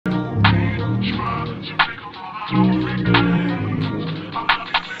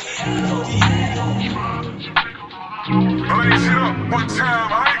One time,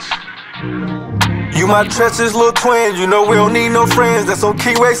 Ice. You my treacherous little twin, you know we don't need no friends. That's on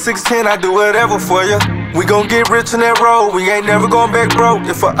Keyway 610, I do whatever for you. We gon' get rich in that road, we ain't never going back broke.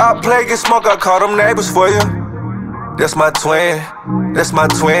 If a op play get smoke, I call them neighbors for you. That's my twin, that's my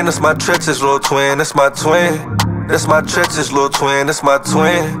twin, that's my treacherous little twin, that's my twin. That's my treacherous little twin, that's my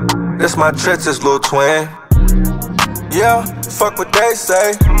twin. That's my treacherous little twin. Yeah, fuck what they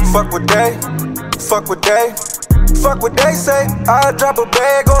say, fuck what they, fuck what they. Fuck what they say, I drop a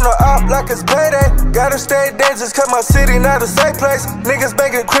bag on the op like it's payday. Gotta stay dangerous cause my city not a safe place. Niggas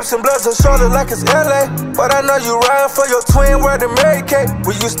banging Crips and Bloods on Charlotte like it's LA. But I know you riding for your twin, where the Mary Kate.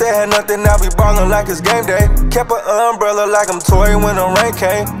 We used to have nothing, now we ballin' like it's game day. Kept an umbrella like I'm Tory when the rain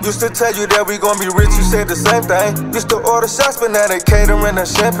came. Used to tell you that we gon' be rich, you said the same thing. Used to order shots, but now they catering the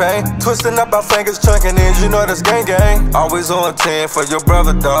champagne. Twisting up our fingers, chunking in, you know that's gang gang. Always on 10 for your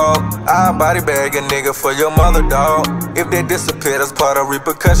brother, dog. I body bag a nigga for your mother, dog. If they disappear, that's part of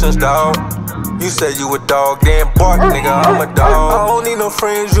repercussions, dog. You say you a dog, then bark, nigga, I'm a dog. I don't need no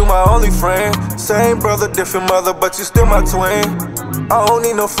friends, you my only friend. Same brother, different mother, but you still my twin. I don't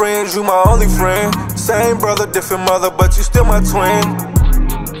need no friends, you my only friend. Same brother, different mother, but you still my twin.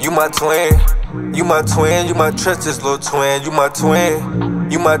 You my twin, you my twin, you my treacherous little twin. You my twin,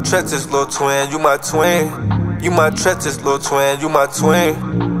 you my treacherous little twin. You my twin, you my treacherous little twin. You my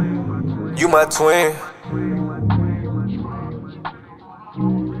twin, you my twin.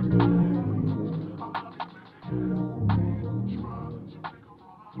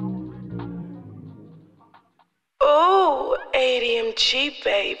 Ooh, ADMG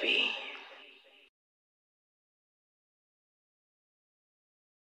baby.